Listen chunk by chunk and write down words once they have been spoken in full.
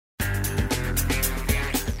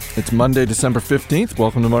It's Monday, December 15th.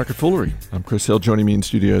 Welcome to Market Foolery. I'm Chris Hill. Joining me in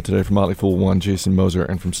studio today from Motley Fool One, Jason Moser,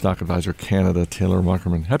 and from Stock Advisor Canada, Taylor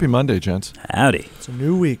Muckerman. Happy Monday, gents. Howdy. It's a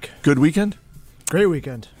new week. Good weekend? Great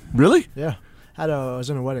weekend. Really? Yeah. I was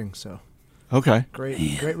in a wedding, so Okay.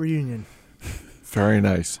 great reunion. Very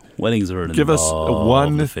nice. Weddings are an Give us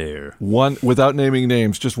involved affair. one, without naming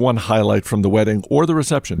names, just one highlight from the wedding or the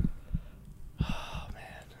reception.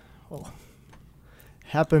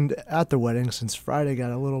 Happened at the wedding since Friday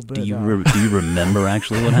got a little bit... Do you remember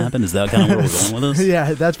actually what happened? Is that kind of where we're going with this?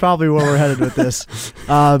 Yeah, that's probably where we're headed with this.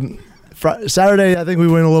 Saturday, I think we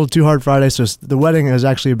went a little too hard Friday, so the wedding is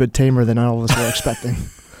actually a bit tamer than all of us were expecting.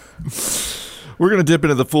 We're going to dip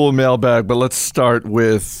into the full mailbag, but let's start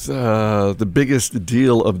with the biggest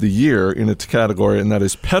deal of the year in its category, and that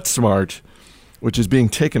is PetSmart, which is being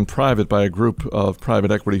taken private by a group of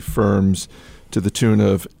private equity firms to the tune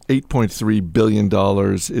of $8.3 billion.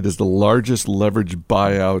 It is the largest leverage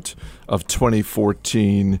buyout of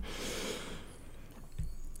 2014.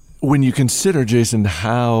 When you consider, Jason,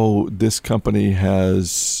 how this company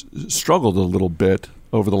has struggled a little bit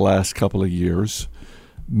over the last couple of years,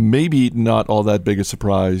 maybe not all that big a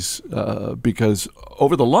surprise because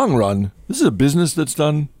over the long run, this is a business that's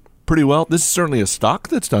done pretty well. This is certainly a stock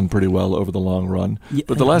that's done pretty well over the long run. Yeah.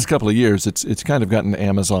 But the last couple of years, it's kind of gotten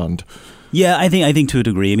Amazoned. Yeah, I think to a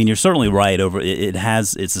degree. I mean, you're certainly right.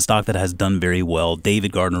 It's a stock that has done very well.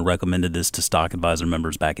 David Gardner recommended this to Stock Advisor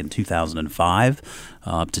members back in 2005.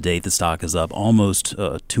 To date, the stock is up almost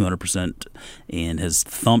 200% and has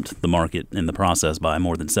thumped the market in the process by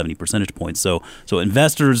more than 70 percentage points. So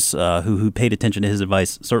investors who paid attention to his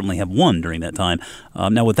advice certainly have won during that time.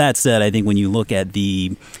 Now, with that said, I think when you look at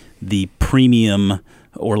the premium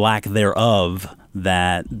or lack thereof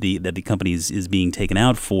that the company is being taken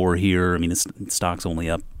out for here. I mean, the stock's only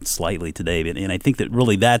up slightly today, and I think that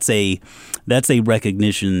really that's a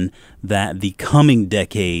recognition that the coming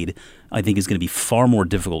decade, I think, is going to be far more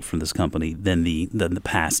difficult for this company than the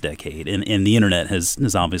past decade. And the internet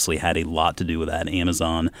has obviously had a lot to do with that.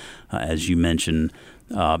 Amazon, as you mentioned,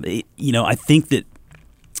 I think that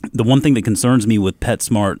the one thing that concerns me with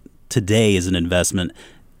PetSmart today as an investment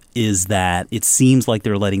is that it seems like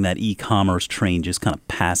they're letting that e-commerce train just kind of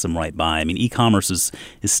pass them right by. I mean, e-commerce is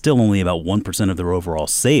still only about 1% of their overall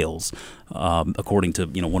sales, according to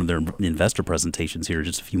one of their investor presentations here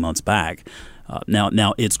just a few months back.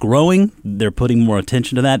 Now it's growing. They're putting more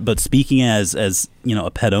attention to that. But speaking as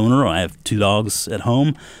a pet owner, I have 2 dogs at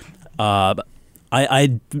home.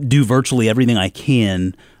 I do virtually everything I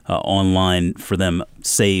can online for them,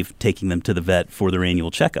 save taking them to the vet for their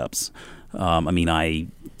annual checkups.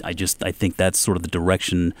 I think that's sort of the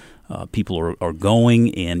direction people are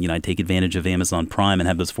going, and I take advantage of Amazon Prime and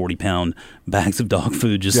have those 40-pound bags of dog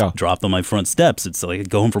food just dropped on my front steps. It's like I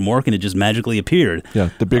go home from work and it just magically appeared.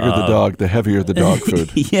 Yeah, the bigger the dog, the heavier the dog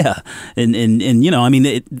food. Yeah, and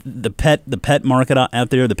the pet market out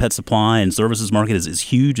there, the pet supply and services market is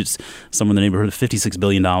huge. It's somewhere in the neighborhood of $56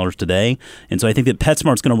 billion today, and so I think that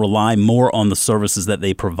PetSmart's going to rely more on the services that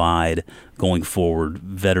they provide going forward: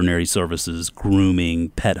 veterinary services, grooming,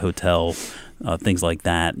 pet hotel. Things like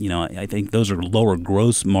that. I think those are lower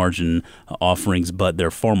gross margin offerings, but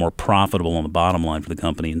they're far more profitable on the bottom line for the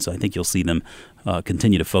company. And so I think you'll see them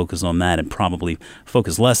continue to focus on that and probably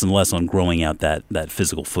focus less and less on growing out that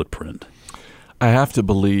physical footprint. I have to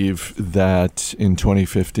believe that in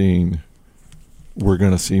 2015, we're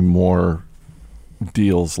going to see more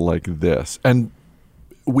deals like this. And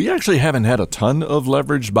we actually haven't had a ton of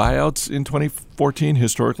leveraged buyouts in 2014,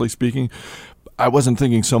 historically speaking. I wasn't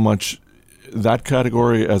thinking so much that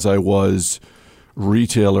category as I was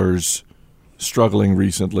retailers struggling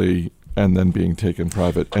recently and then being taken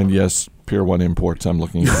private. And yes, Pier 1 Imports, I'm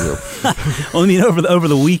looking at you. Well, I mean, over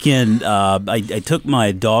the weekend, I took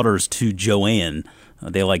my daughters to Joann.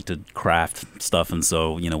 They like to craft stuff, and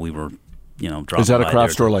so we were dropping. Is that a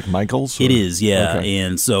craft store like Michael's? It is, yeah. Okay.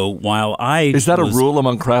 And so while is that a rule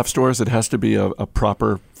among craft stores? It has to be a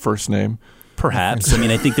proper first name. Perhaps. I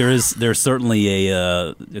mean, I think there's certainly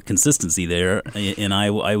a consistency there, and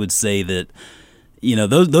I would say that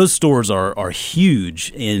those stores are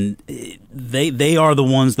huge, and they are the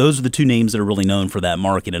ones. Those are the 2 names that are really known for that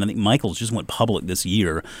market. And I think Michael's just went public this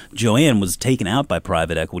year. Joann was taken out by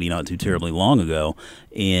private equity not too terribly long ago,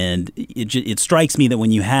 and it strikes me that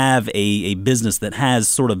when you have a business that has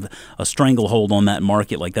sort of a stranglehold on that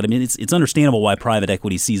market like that, I mean, it's understandable why private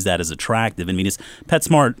equity sees that as attractive. I mean,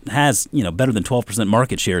 PetSmart has better than 12%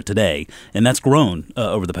 market share today, and that's grown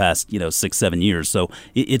over the past 6-7 years. So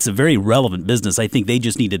it's a very relevant business. I think they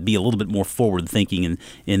just need to be a little bit more forward thinking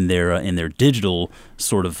in their their digital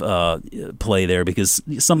sort of play there, because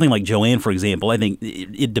something like Joann, for example, I think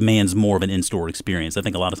it demands more of an in-store experience. I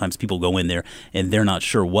think a lot of times people go in there and they're not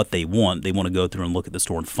sure what they want. They want to go through and look at the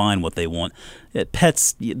store and find what they want. At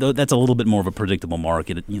pets, that's a little bit more of a predictable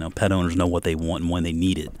market. Pet owners know what they want and when they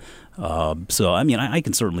need it. So, I mean, I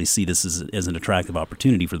can certainly see this as an attractive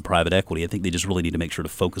opportunity for the private equity. I think they just really need to make sure to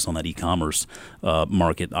focus on that e-commerce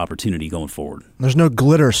market opportunity going forward. There's no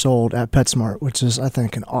glitter sold at PetSmart, which is, I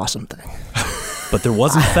think, an awesome thing. But there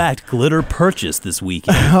was, in fact, glitter purchased this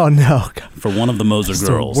weekend. Oh, no. For one of the Moser It's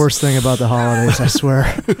girls. the worst thing about the holidays, I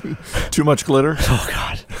swear. Too much glitter? Oh,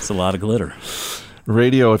 God. It's a lot of glitter.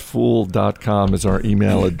 radio@fool.com is our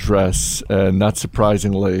email address. And not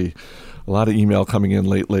surprisingly, a lot of email coming in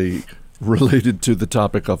lately related to the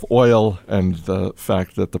topic of oil and the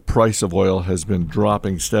fact that the price of oil has been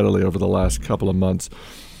dropping steadily over the last couple of months.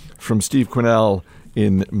 From Steve Quinnell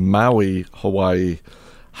in Maui, Hawaii.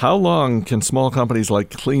 How long can small companies like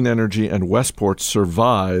Clean Energy and Westport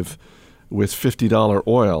survive with $50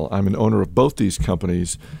 oil? I'm an owner of both these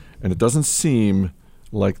companies, and it doesn't seem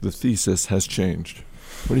like the thesis has changed.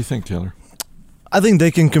 What do you think, Taylor? I think they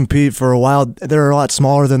can compete for a while. They're a lot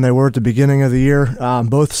smaller than they were at the beginning of the year.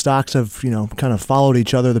 Both stocks have, kind of followed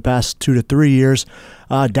each other the past 2 to 3 years,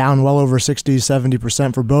 down well over 60,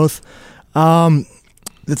 70% for both. The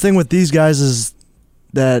thing with these guys is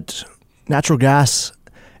that natural gas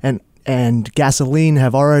and gasoline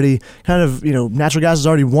have already kind of, natural gas has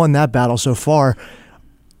already won that battle so far.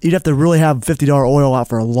 You'd have to really have $50 oil out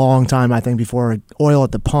for a long time, I think, before oil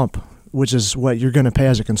at the pump, which is what you're going to pay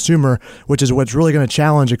as a consumer, which is what's really going to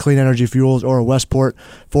challenge a Clean Energy Fuels or a Westport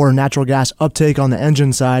for natural gas uptake on the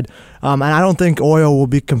engine side. And I don't think oil will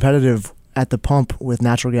be competitive at the pump with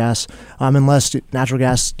natural gas unless natural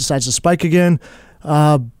gas decides to spike again.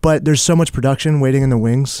 But there's so much production waiting in the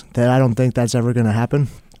wings that I don't think that's ever going to happen.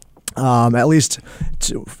 At least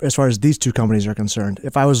as far as these two companies are concerned.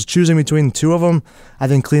 If I was choosing between the two of them, I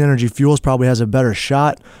think Clean Energy Fuels probably has a better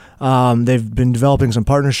shot. They've been developing some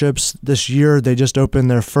partnerships this year. They just opened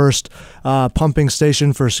their first pumping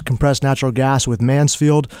station for compressed natural gas with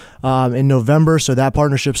Mansfield in November, so that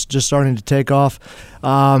partnership's just starting to take off.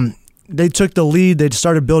 They took the lead. They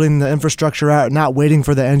started building the infrastructure out, not waiting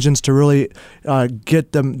for the engines to really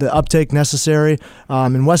get the uptake necessary.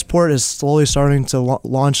 And Westport is slowly starting to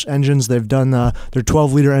launch engines. They've done their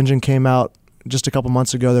 12-liter engine came out just a couple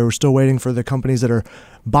months ago. They were still waiting for the companies that are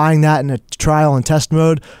buying that in a trial and test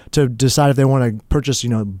mode to decide if they want to purchase,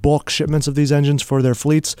 bulk shipments of these engines for their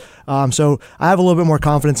fleets. So I have a little bit more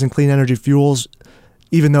confidence in Clean Energy Fuels,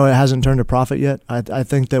 even though it hasn't turned a profit yet. I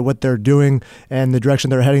think that what they're doing and the direction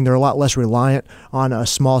they're heading, they're a lot less reliant on a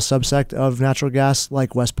small subsect of natural gas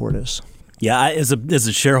like Westport is. Yeah, as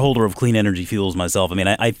a shareholder of Clean Energy Fuels myself, I mean,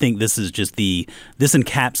 I think this is just this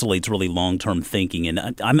encapsulates really long-term thinking,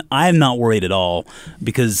 and I'm not worried at all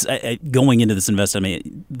because going into this investment, I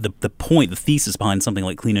mean, the thesis behind something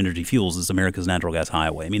like Clean Energy Fuels is America's natural gas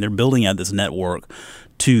highway. I mean, they're building out this network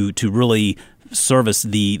to really service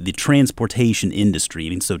the transportation industry. I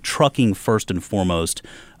mean, so trucking first and foremost,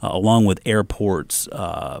 along with airports,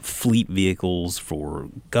 fleet vehicles for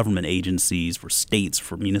government agencies, for states,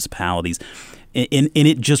 for municipalities. And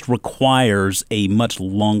it just requires a much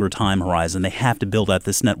longer time horizon. They have to build out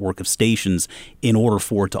this network of stations in order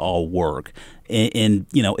for it to all work. And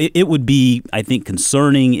it would be, I think,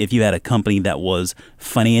 concerning if you had a company that was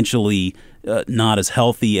financially not as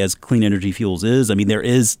healthy as Clean Energy Fuels is. I mean, there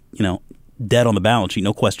is, debt on the balance sheet,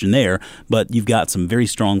 no question there, but you've got some very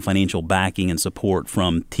strong financial backing and support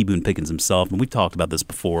from T. Boone Pickens himself, and we've talked about this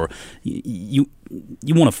before. You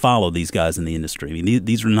want to follow these guys in the industry. I mean,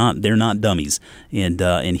 they're not dummies, and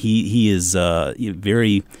he is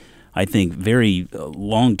very, I think, very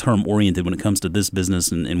long-term oriented when it comes to this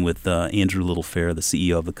business, and with Andrew Littlefair, the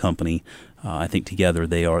CEO of the company. I think together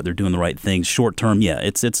they're doing the right things. Short term, yeah,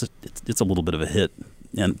 it's a little bit of a hit,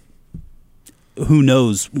 and who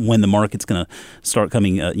knows when the market's going to start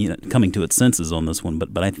coming to its senses on this one.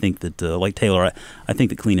 But I think that, like Taylor, I think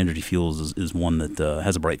that Clean Energy Fuels is one that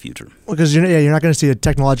has a bright future. Well, because you're not going to see a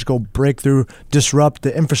technological breakthrough disrupt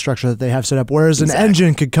the infrastructure that they have set up. Whereas an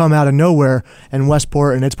engine could come out of nowhere, and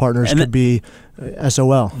Westport and its partners could be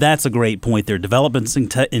SOL. That's a great point there. Developments in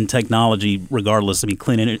technology, regardless, I mean,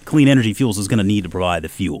 Clean Energy Fuels is going to need to provide the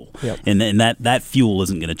fuel, yep. and that fuel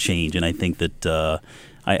isn't going to change. And I think that.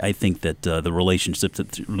 I think that the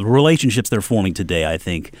relationships they're forming today, I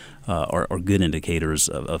think, are good indicators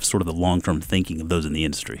of sort of the long-term thinking of those in the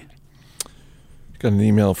industry. Got an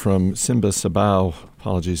email from Simba Sabao.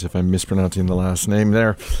 Apologies if I'm mispronouncing the last name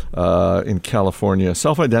there. In California,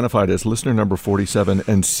 self-identified as listener number 47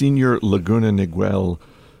 and senior Laguna Niguel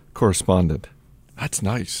correspondent. That's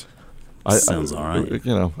nice. Sounds all right.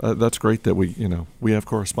 That's great that we have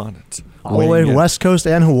correspondents. All the way West Coast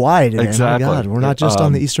and Hawaii today. Exactly. My God, we're not just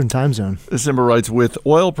on the Eastern time zone. Simba writes, with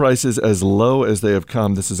oil prices as low as they have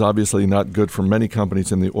come, this is obviously not good for many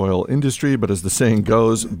companies in the oil industry, but as the saying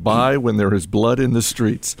goes, buy when there is blood in the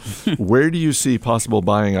streets. Where do you see possible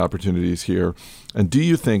buying opportunities here? And do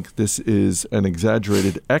you think this is an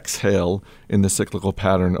exaggerated exhale in the cyclical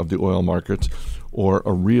pattern of the oil markets, or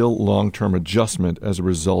a real long-term adjustment as a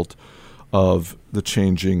result of the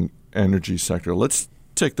changing energy sector? Let's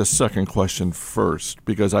take the second question first,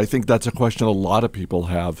 because I think that's a question a lot of people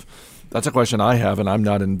have. That's a question I have, and I'm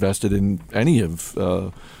not invested in any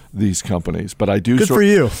of these companies. But I do. Good for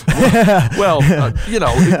you. Good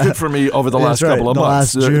for me over the last couple of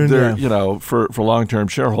months. Last June, for long-term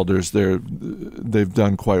shareholders, they've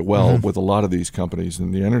done quite well with a lot of these companies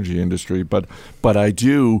in the energy industry. But I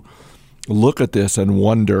do look at this and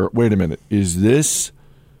wonder, wait a minute, is this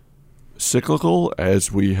cyclical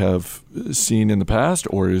as we have seen in the past,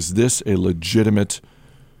 or is this a legitimate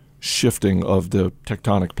shifting of the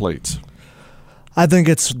tectonic plates? I think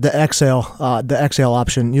it's the exhale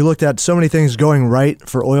option. You looked at so many things going right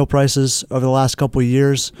for oil prices over the last couple of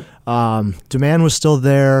years. Demand was still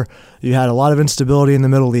there. You had a lot of instability in the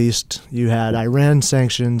Middle East. You had Iran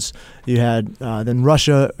sanctions. You had then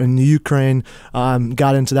Russia and Ukraine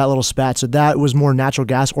got into that little spat. So that was more natural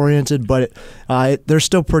gas oriented, but they're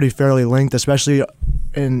still pretty fairly linked, especially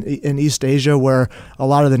in East Asia, where a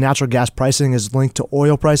lot of the natural gas pricing is linked to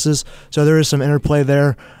oil prices. So there is some interplay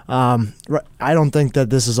there. I don't think that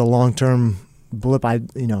this is a long-term blip.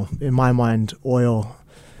 In my mind, oil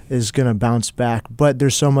is going to bounce back, but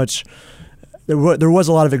there's so much. There was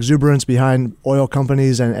a lot of exuberance behind oil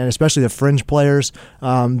companies and especially the fringe players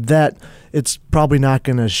that it's probably not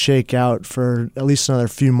going to shake out for at least another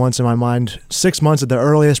few months in my mind. 6 months at the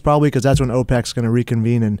earliest, probably, because that's when OPEC's going to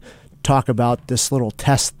reconvene and talk about this little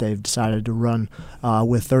test they've decided to run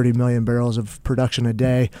with 30 million barrels of production a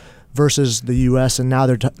day versus the U.S. And now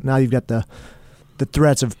now you've got the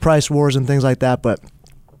threats of price wars and things like that, but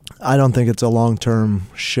I don't think it's a long-term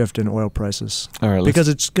shift in oil prices. All right, because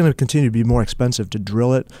it's going to continue to be more expensive to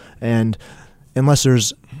drill it, and unless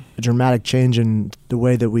there's a dramatic change in the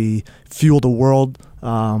way that we fuel the world,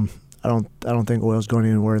 I don't think oil is going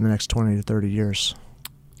anywhere in the next 20 to 30 years.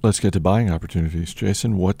 Let's get to buying opportunities.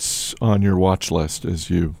 Jason, what's on your watch list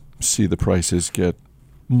as you see the prices get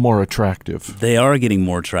more attractive? They are getting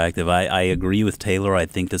more attractive. I agree with Taylor. I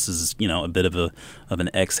think this is a bit of an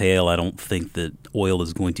exhale. I don't think that oil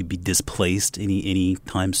is going to be displaced any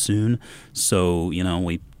time soon. So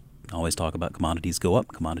we always talk about commodities go up,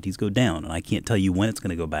 commodities go down, and I can't tell you when it's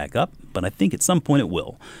going to go back up, but I think at some point it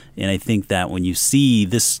will. And I think that when you see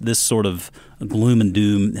this sort of gloom and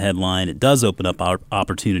doom headline, it does open up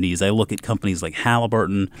opportunities. I look at companies like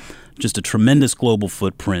Halliburton, just a tremendous global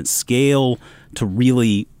footprint, scale to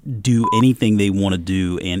really do anything they want to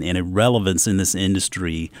do, and a relevance in this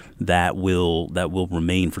industry that will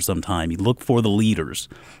remain for some time. You look for the leaders,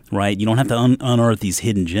 right? You don't have to unearth these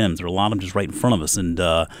hidden gems. There are a lot of them just right in front of us. And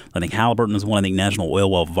I think Halliburton is one. I think National Oil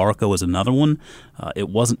Well Varco is another one. It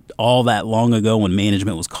wasn't all that long ago when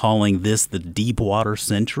management was calling this the deep water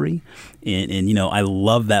century. And I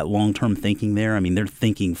love that long-term thinking there. I mean, they're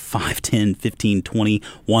thinking 5, 10, 15, 20,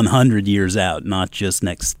 100 years out, not just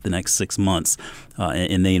the next 6 months.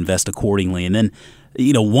 And they invest accordingly. And then,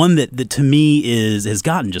 one that to me has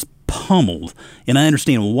gotten just pummeled, and I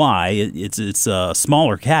understand why. It's a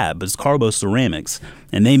smaller cap, but it's Carbo Ceramics,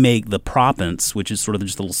 and they make the proppants, which is sort of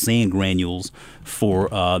just little sand granules for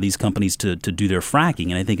these companies to do their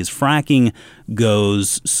fracking. And I think as fracking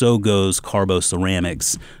goes, so goes Carbo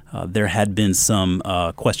Ceramics. There had been some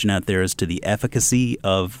question out there as to the efficacy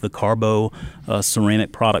of the Carbo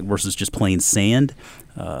ceramic product versus just plain sand.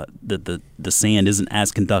 The sand isn't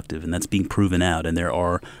as conductive, and that's being proven out. And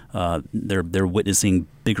they're witnessing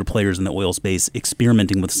bigger players in the oil space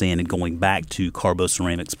experimenting with sand and going back to Carbo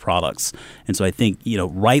Ceramics products. And so I think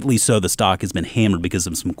rightly so, the stock has been hammered because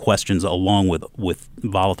of some questions along with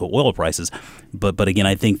volatile oil prices. But again,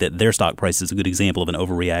 I think that their stock price is a good example of an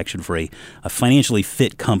overreaction for a financially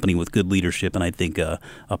fit company with good leadership, and I think a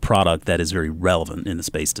product that is very relevant in the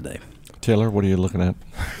space today. Taylor, what are you looking at?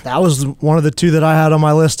 That was one of the two that I had on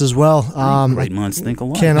my list as well. Great minds think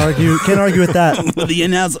alike. Can't argue with that. The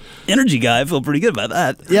in-house energy guy, I feel pretty good about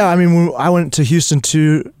that. Yeah, I mean, I went to Houston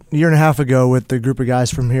a year and a half ago with a group of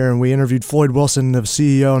guys from here, and we interviewed Floyd Wilson, the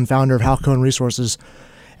CEO and founder of Halcone Resources,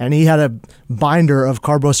 and he had a binder of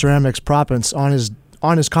Carbo Ceramics proppants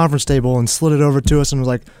on his conference table and slid it over to us and was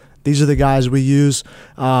like, these are the guys we use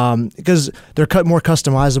because they're more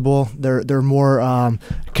customizable. They're more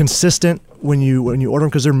consistent when you order them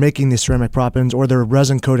because they're making these ceramic prop ends or they're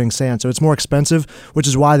resin coating sand. So it's more expensive, which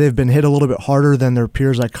is why they've been hit a little bit harder than their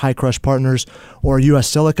peers like High Crush Partners or US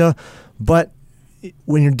Silica. But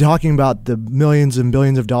when you're talking about the millions and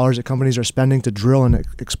billions of dollars that companies are spending to drill and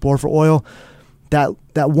explore for oil, that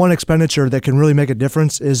one expenditure that can really make a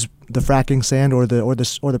difference is the fracking sand or the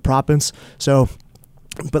proppants. So,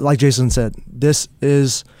 but like Jason said, this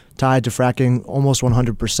is tied to fracking almost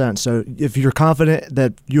 100%. So if you're confident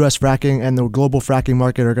that U.S. fracking and the global fracking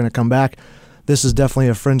market are going to come back, this is definitely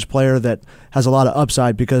a fringe player that has a lot of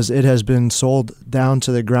upside because it has been sold down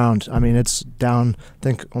to the ground. I mean, it's down, I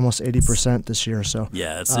think, almost 80% this year. So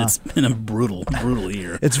yeah, it's been a brutal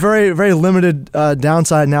year. It's very, very limited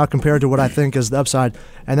downside now compared to what I think is the upside.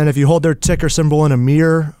 And then if you hold their ticker symbol in a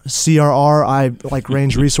mirror, CRR, I like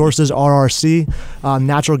Range Resources, RRC,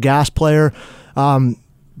 natural gas player,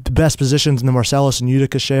 the best positions in the Marcellus and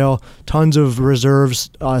Utica shale, tons of reserves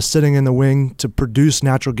sitting in the wing to produce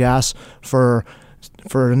natural gas for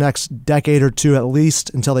the next decade or two at least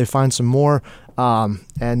until they find some more.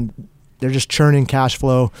 And they're just churning cash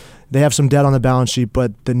flow. They have some debt on the balance sheet,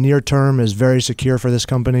 but the near term is very secure for this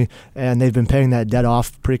company, and they've been paying that debt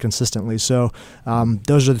off pretty consistently. So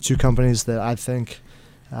those are the two companies that I think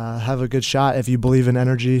have a good shot if you believe in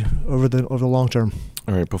energy over the long term.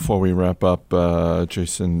 All right, before we wrap up,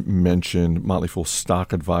 Jason mentioned Motley Fool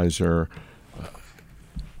Stock Advisor.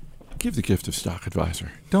 Give the gift of Stock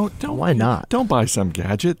Advisor. Don't. Why not? Don't buy some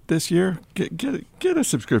gadget this year. Get a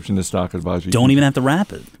subscription to Stock Advisor. Don't even have to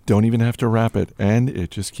wrap it. Don't even have to wrap it, and it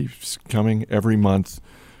just keeps coming every month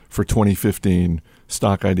for 2015.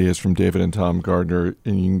 Stock ideas from David and Tom Gardner,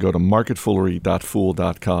 and you can go to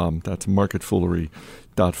marketfoolery.fool.com. That's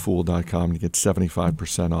marketfoolery.fool.com to get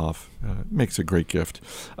 75% off. It makes a great gift.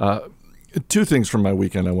 Two things from my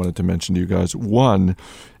weekend I wanted to mention to you guys. One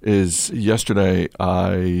is yesterday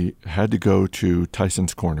I had to go to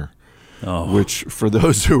Tyson's Corner, which for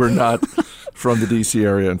those who are not from the D.C.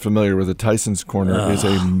 area and familiar with it, Tyson's Corner is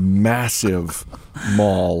a massive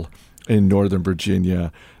mall in Northern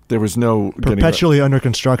Virginia. There was no perpetually under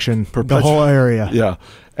construction, the whole area. Yeah,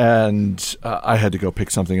 and I had to go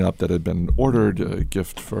pick something up that had been ordered, a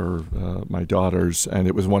gift for my daughters, and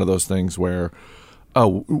it was one of those things where,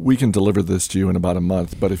 oh, we can deliver this to you in about a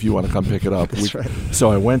month, but if you want to come pick it up. Right.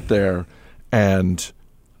 So I went there and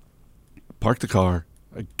parked the car.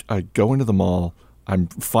 I go into the mall. I'm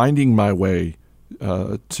finding my way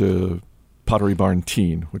to Pottery Barn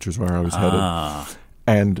Teen, which is where I was headed.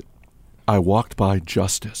 And I walked by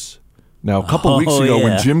Justice. Now, a couple weeks ago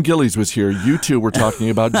when Jim Gillies was here, you two were talking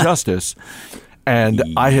about Justice, and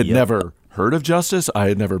I had never heard of Justice. I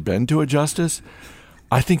had never been to a Justice.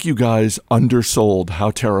 I think you guys undersold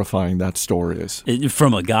how terrifying that store is.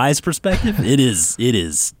 From a guy's perspective, it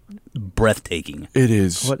is breathtaking. It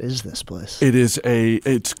is. What is this place?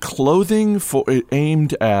 It's clothing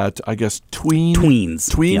aimed at, I guess, tween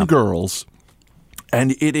girls,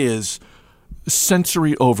 and it is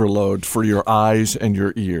sensory overload for your eyes and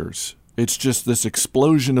your ears. It's just this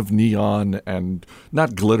explosion of neon and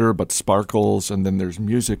not glitter but sparkles, and then there's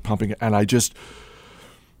music pumping, and I just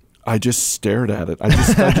stared at it. I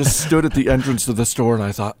just stood at the entrance to the store and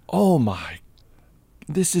I thought, oh my,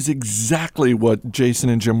 this is exactly what Jason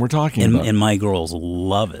and Jim were talking about. And my girls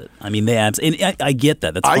love it. I mean, I get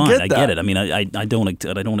that. That's fine. I get it. I mean, I don't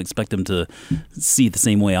expect them to see it the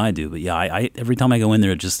same way I do. But yeah, I every time I go in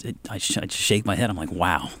there, I just shake my head. I'm like,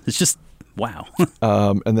 wow. It's just wow.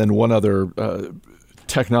 And then one other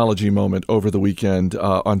technology moment over the weekend.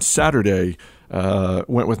 On Saturday,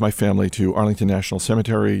 went with my family to Arlington National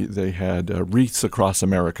Cemetery. They had Wreaths Across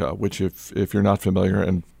America, which if you're not familiar,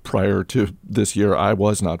 and prior to this year I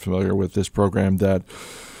was not familiar with this program that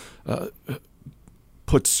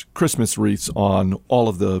puts Christmas wreaths on all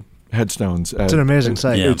of the headstones. It's an amazing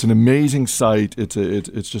site. Yeah. It's an amazing site.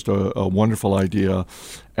 It's just a wonderful idea,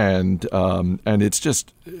 and it's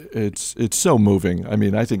so moving. I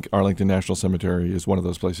mean, I think Arlington National Cemetery is one of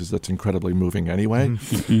those places that's incredibly moving anyway,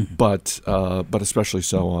 Mm-hmm. but especially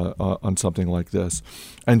so on something like this.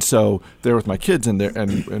 And so there with my kids in there,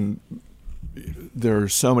 and there are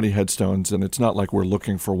so many headstones, and it's not like we're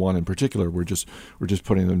looking for one in particular. We're just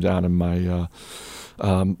putting them down. And my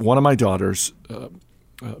one of my daughters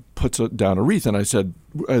puts down a wreath, and I said,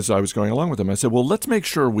 as I was going along with them, I said, well, let's make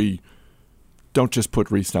sure we don't just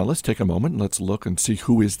put wreaths down. Let's take a moment and let's look and see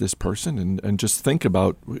who is this person, and just think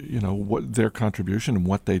about what their contribution and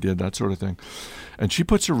what they did, that sort of thing. And she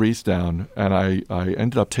puts a wreath down, and I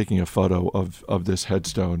ended up taking a photo of this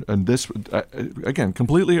headstone. And this, again,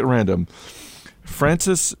 completely at random,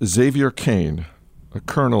 Francis Xavier Cain, a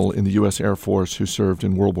colonel in the U.S. Air Force who served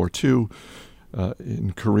in World War II,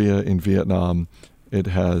 in Korea, in Vietnam. It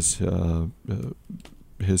has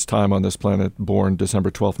his time on this planet, born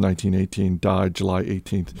December 12, 1918, died July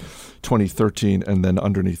 18th, 2013. And then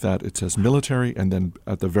underneath that, it says military. And then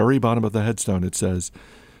at the very bottom of the headstone, it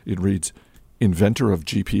reads, inventor of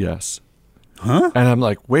GPS. Huh? And I'm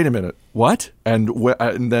like, wait a minute, what?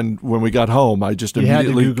 And then when we got home, I just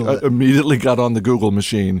immediately got on the Google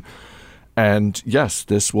machine. And yes,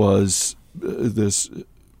 this was this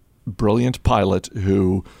brilliant pilot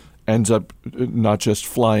who ends up not just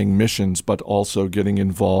flying missions, but also getting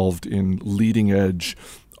involved in leading edge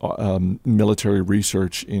military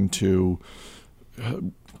research into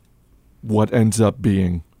what ends up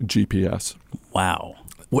being GPS. Wow.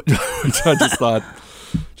 Which I just thought,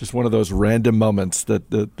 just one of those random moments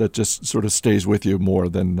that just sort of stays with you more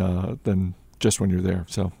than just when you're there.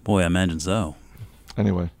 So, boy, I imagine so.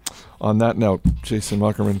 Anyway, on that note, Jason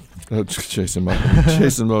Moser,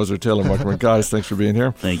 Taylor Muckerman, guys, thanks for being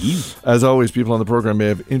here. Thank you. As always, people on the program may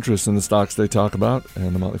have interest in the stocks they talk about,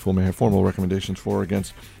 and the Motley Fool may have formal recommendations for or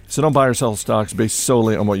against. So don't buy or sell stocks based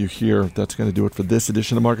solely on what you hear. That's going to do it for this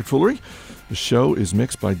edition of Market Foolery. The show is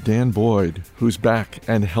mixed by Dan Boyd, who's back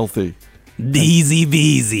and healthy. Easy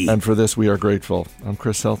beasy. And for this, we are grateful. I'm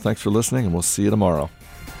Chris Hill. Thanks for listening, and we'll see you tomorrow.